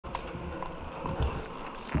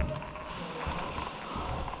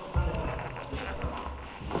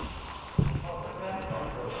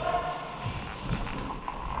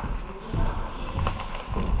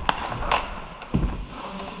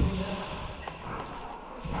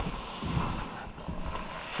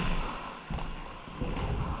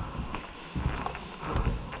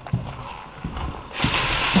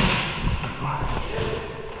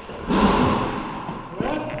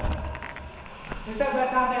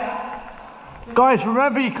Guys,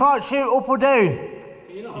 remember you can't shoot up or down.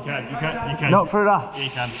 You can. Not through that? Yeah, you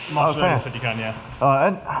can. Marshall said you can, yeah.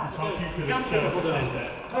 Alright then. Can't shoot to the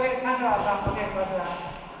Okay, cancel out. Okay, cancel out.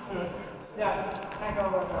 Yeah, thank you.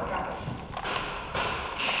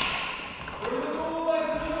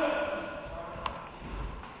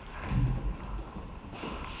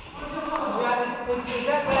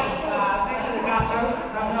 Yeah, is that next to the gas house? I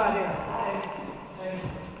have no idea.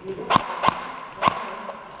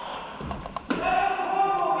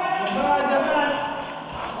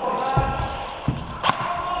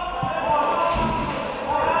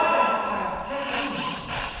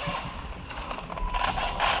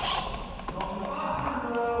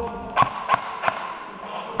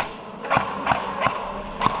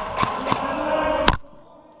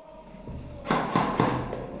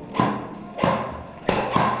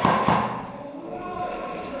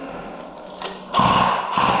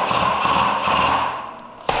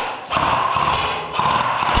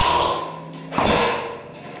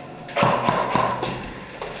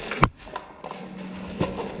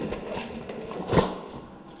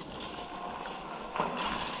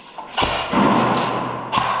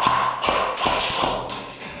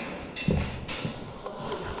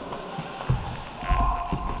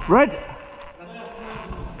 Red.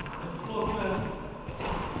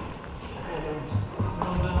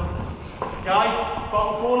 Guy,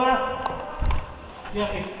 bottom corner. Yeah,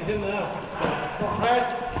 it's in there. Red.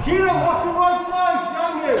 Kieran, watch your right side,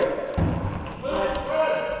 down you.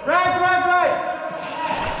 Red.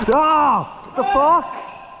 Ah! What the fuck?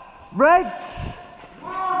 Reds!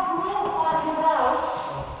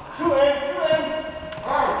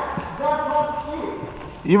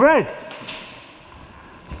 You red?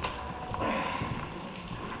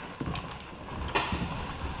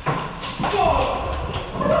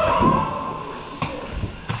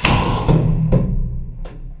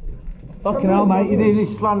 Fucking hell, mate, you nearly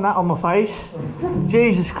slammed that on my face.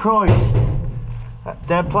 Jesus Christ.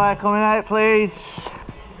 Dead player coming out, please.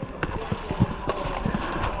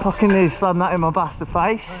 Fucking nearly slammed that in my bastard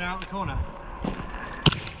face. Going out the corner.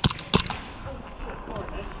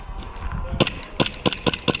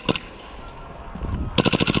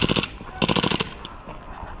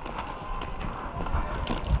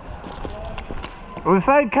 Have we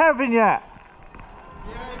found Kevin yet?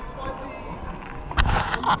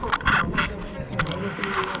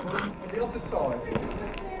 The other side.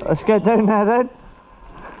 Let's get down there then.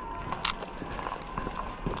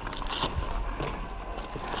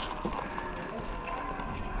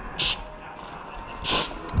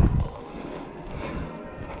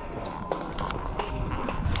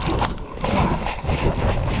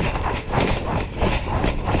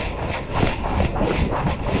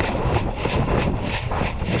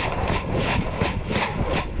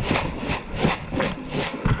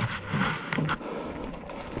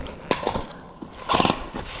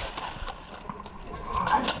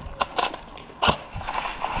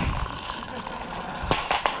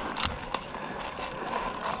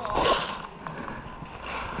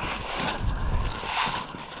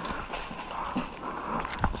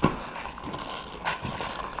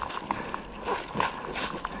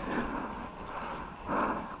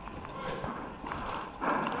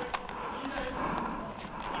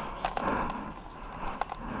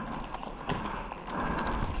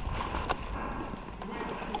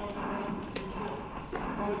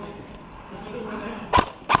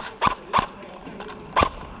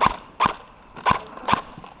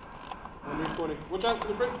 Watch out for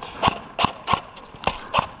the bridge.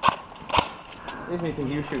 There's me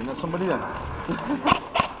thinking you were shooting at somebody then.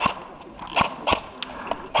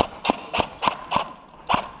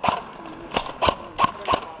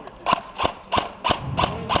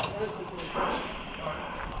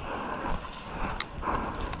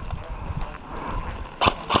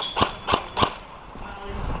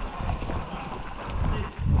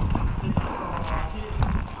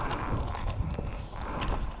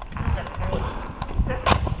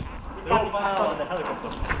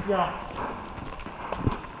 Yeah.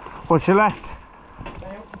 What's your left?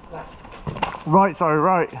 Right, sorry,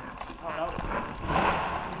 right.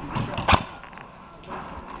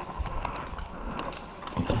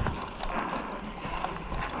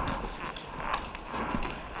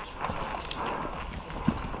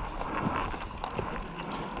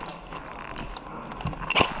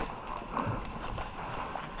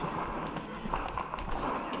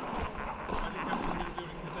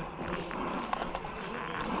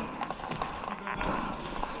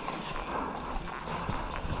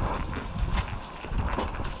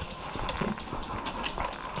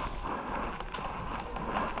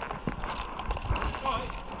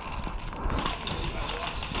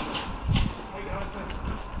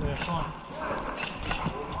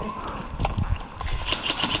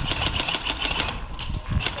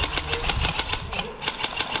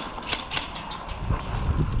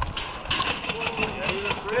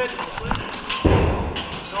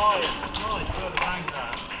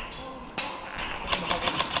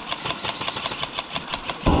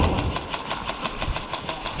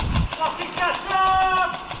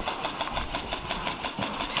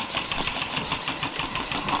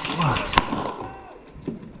 See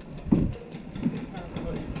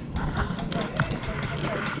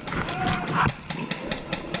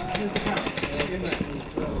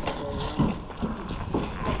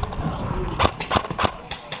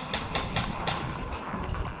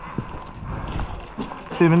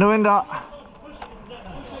him in the window.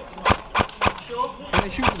 Can they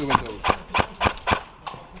shoot through the windows?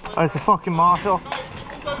 Oh, it's a fucking marshal. We'll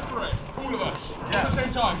go for it, all of us. Yeah. At the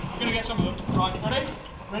same time. You're going to get some of them. Right, ready?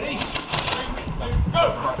 Ready? 3, 2, go!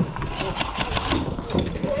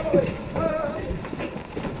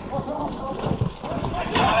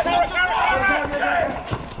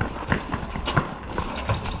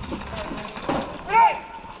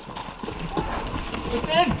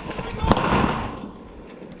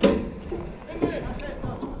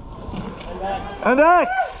 And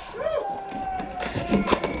X!